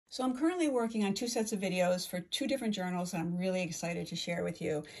So I'm currently working on two sets of videos for two different journals that I'm really excited to share with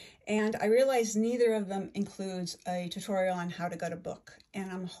you. And I realize neither of them includes a tutorial on how to gut a book.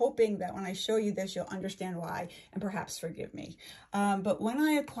 And I'm hoping that when I show you this, you'll understand why and perhaps forgive me. But when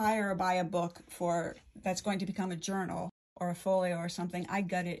I acquire or buy a book that's going to become a journal or a folio or something, I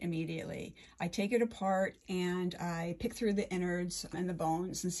gut it immediately. I take it apart and I pick through the innards and the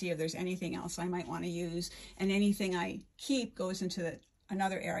bones and see if there's anything else I might want to use. And anything I keep goes into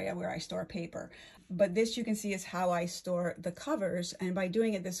another area where I store paper. But this, you can see, is how I store the covers. And by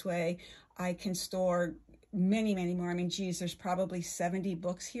doing it this way, I can store many, many more. I mean, geez, there's probably 70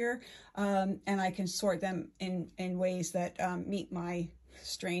 books here. And I can sort them in ways that meet my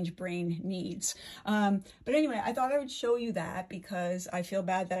strange brain needs. But anyway, I thought I would show you that because I feel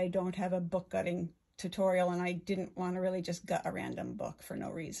bad that I don't have a book gutting tutorial and I didn't want to really just gut a random book for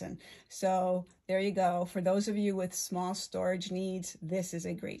no reason. So there you go. For those of you with small storage needs, this is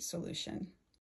a great solution.